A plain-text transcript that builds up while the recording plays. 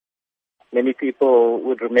Many people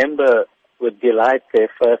would remember with delight their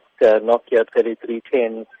first Nokia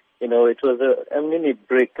 3310. You know, it was a mini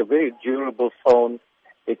brick, a very durable phone.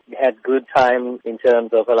 It had good time in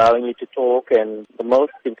terms of allowing you to talk, and the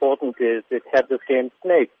most important is it had the same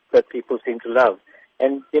snake that people seem to love.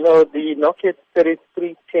 And, you know, the Nokia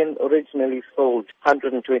 3310 originally sold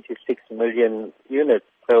 126 million units.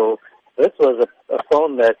 So this was a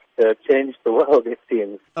phone that changed the world, it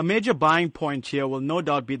seems. A major buying point here will no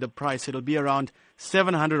doubt be the price. It'll be around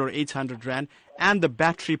 700 or 800 Rand, and the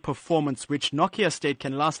battery performance, which Nokia state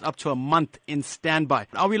can last up to a month in standby.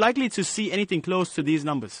 Are we likely to see anything close to these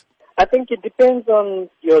numbers? I think it depends on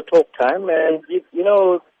your talk time, and you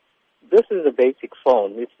know, this is a basic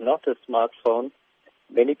phone. It's not a smartphone.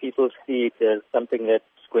 Many people see it as something that's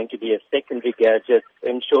going to be a secondary gadget,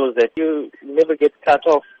 ensures that you never get cut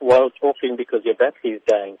off while talking because your battery is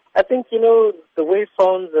dying. I think, you know, the way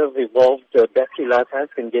phones have evolved, battery life has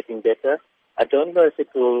been getting better. I don't know if it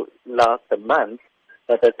will last a month,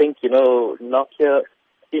 but I think, you know, Nokia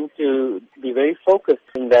seem to be very focused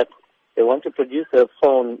in that they want to produce a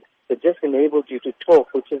phone that just enables you to talk,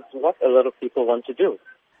 which is what a lot of people want to do.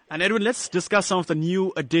 And Edwin, let's discuss some of the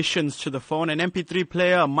new additions to the phone. An MP3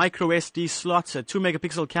 player, a micro SD slot, a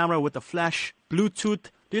 2-megapixel camera with a flash,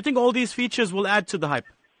 Bluetooth. Do you think all these features will add to the hype?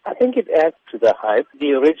 I think it adds to the hype.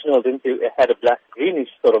 The original had a black-greenish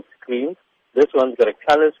sort of screen. This one's got a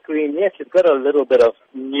color screen. Yes, it's got a little bit of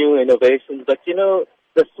new innovations, but, you know,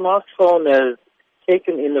 the smartphone has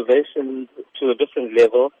taken innovation to a different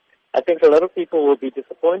level. I think a lot of people will be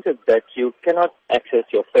disappointed that you cannot access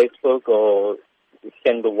your Facebook or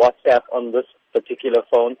send the WhatsApp on this particular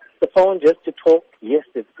phone. The phone just to talk, yes,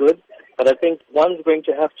 it's good, but I think one's going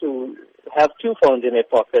to have two phones in their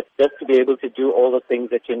pocket just to be able to do all the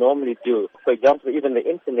things that you normally do. For example, even the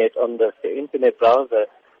internet on the internet browser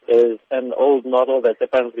is an old model that's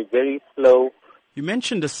apparently very slow. You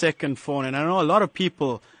mentioned a second phone, and I know a lot of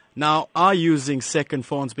people now are using second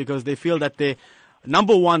phones because they feel that their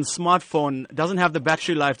number one smartphone doesn't have the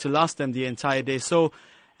battery life to last them the entire day. So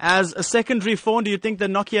as a secondary phone, do you think the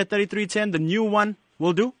Nokia 3310, the new one,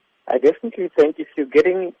 will do? I definitely think if you're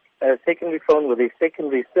getting a secondary phone with a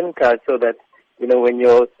secondary SIM card so that, you know, when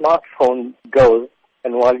your smartphone goes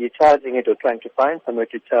and while you're charging it or trying to find somewhere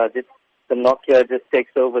to charge it, the Nokia just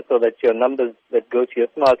takes over so that your numbers that go to your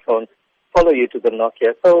smartphone follow you to the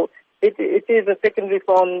Nokia. So it is a secondary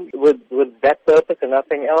phone with that purpose and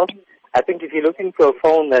nothing else. I think if you're looking for a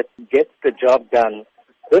phone that gets the job done,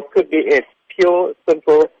 this could be it. Pure,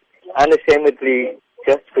 simple, unashamedly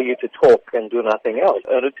just for you to talk and do nothing else.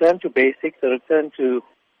 A return to basics, a return to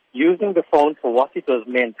using the phone for what it was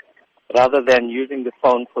meant rather than using the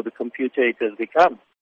phone for the computer it has become.